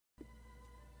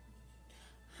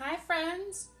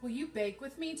friends, will you bake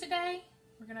with me today?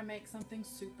 We're gonna make something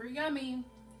super yummy.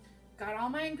 Got all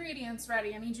my ingredients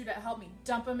ready. I need you to help me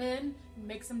dump them in and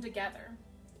mix them together.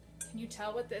 Can you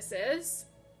tell what this is?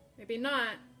 Maybe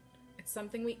not. It's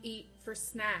something we eat for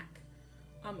snack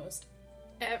almost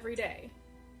every day.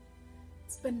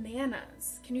 It's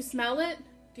bananas. Can you smell it?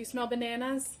 Do you smell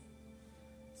bananas?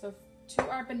 So to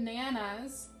our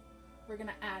bananas, we're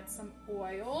gonna add some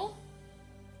oil.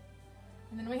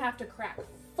 And then we have to crack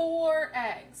 4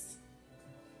 eggs.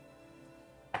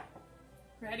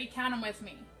 Ready? Count them with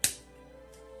me.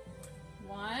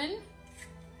 1,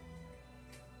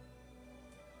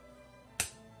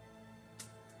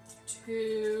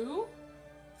 2,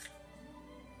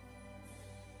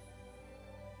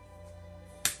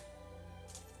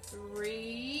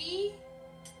 3,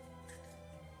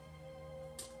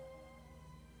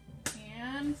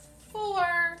 and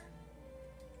 4.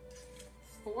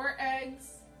 4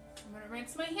 eggs. I'm gonna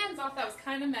rinse my hands off. That was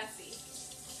kind of messy.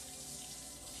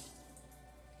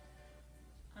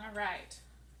 All right,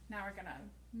 now we're gonna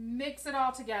mix it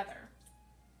all together.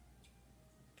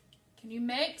 Can you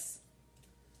mix?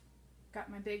 Got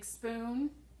my big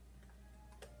spoon.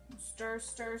 Stir,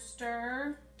 stir,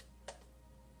 stir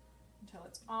until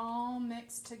it's all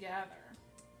mixed together.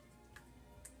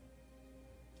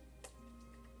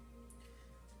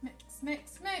 Mix,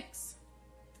 mix, mix.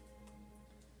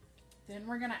 Then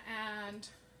we're gonna add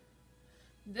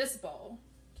this bowl.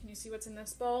 Can you see what's in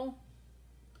this bowl?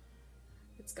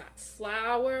 It's got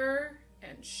flour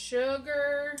and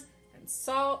sugar and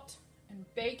salt and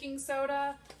baking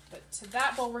soda. But to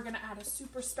that bowl, we're gonna add a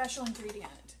super special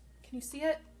ingredient. Can you see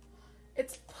it?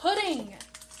 It's pudding.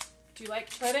 Do you like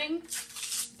pudding?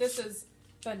 This is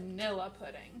vanilla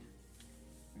pudding.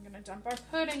 We're gonna dump our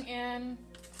pudding in.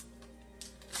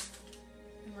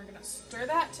 And we're gonna stir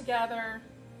that together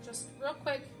just real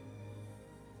quick.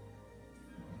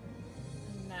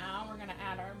 And now we're gonna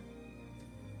add our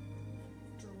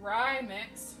dry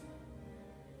mix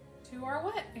to our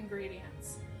wet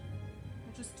ingredients.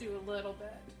 We'll just do a little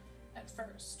bit at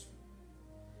first.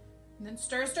 And then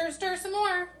stir, stir, stir some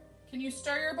more. Can you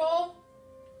stir your bowl?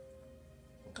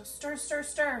 Go stir, stir,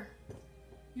 stir.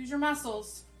 Use your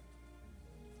muscles.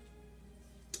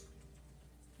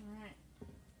 All right,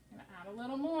 I'm gonna add a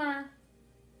little more.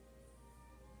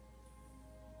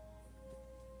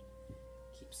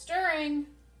 Keep stirring.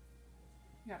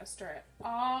 You gotta stir it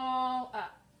all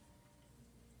up.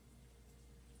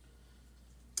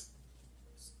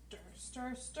 Stir,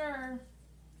 stir, stir.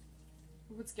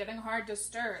 Ooh, it's getting hard to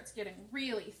stir. It's getting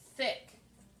really thick.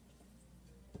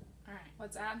 All right,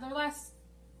 let's add the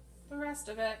rest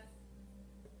of it.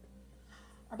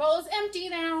 Our bowl is empty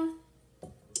now.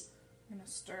 I'm gonna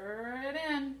stir it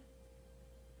in.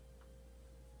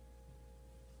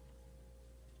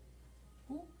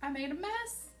 Ooh, I made a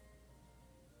mess.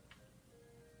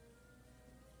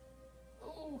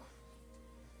 Ooh,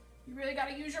 you really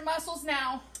gotta use your muscles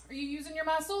now. Are you using your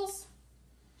muscles?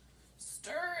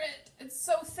 Stir it. It's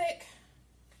so thick.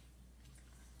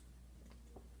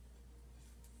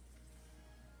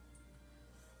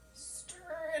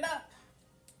 Stir it up.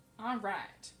 All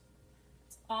right.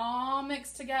 It's all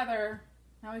mixed together.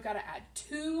 Now we've got to add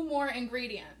 2 more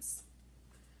ingredients.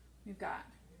 We've got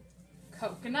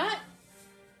coconut.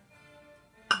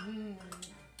 And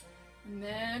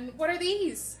then, what are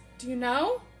these? Do you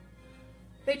know?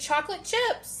 They're chocolate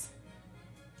chips.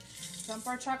 Dump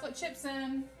our chocolate chips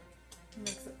in.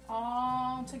 Mix it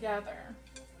all together.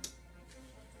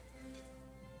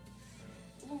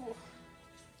 Ooh.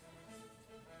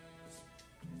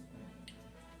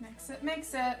 Mix it,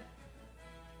 mix it.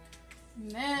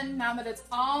 And then, now that it's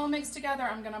all mixed together,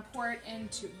 I'm gonna pour it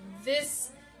into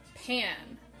this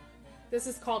pan. This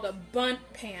is called a bundt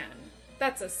pan.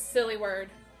 That's a silly word.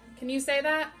 Can you say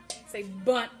that? Say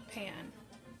bundt pan.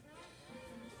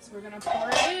 So we're gonna pour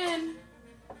it in.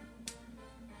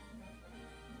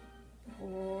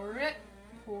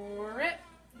 Pour it,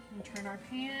 and turn our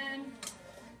pan,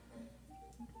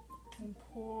 and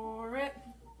pour it.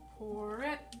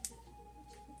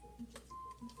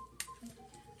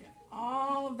 Get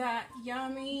all of that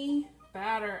yummy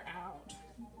batter out.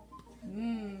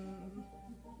 And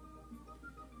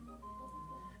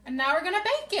now we're gonna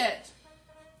bake it.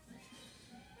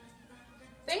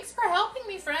 Thanks for helping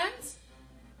me, friends.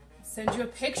 I'll send you a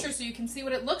picture so you can see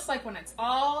what it looks like when it's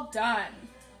all done.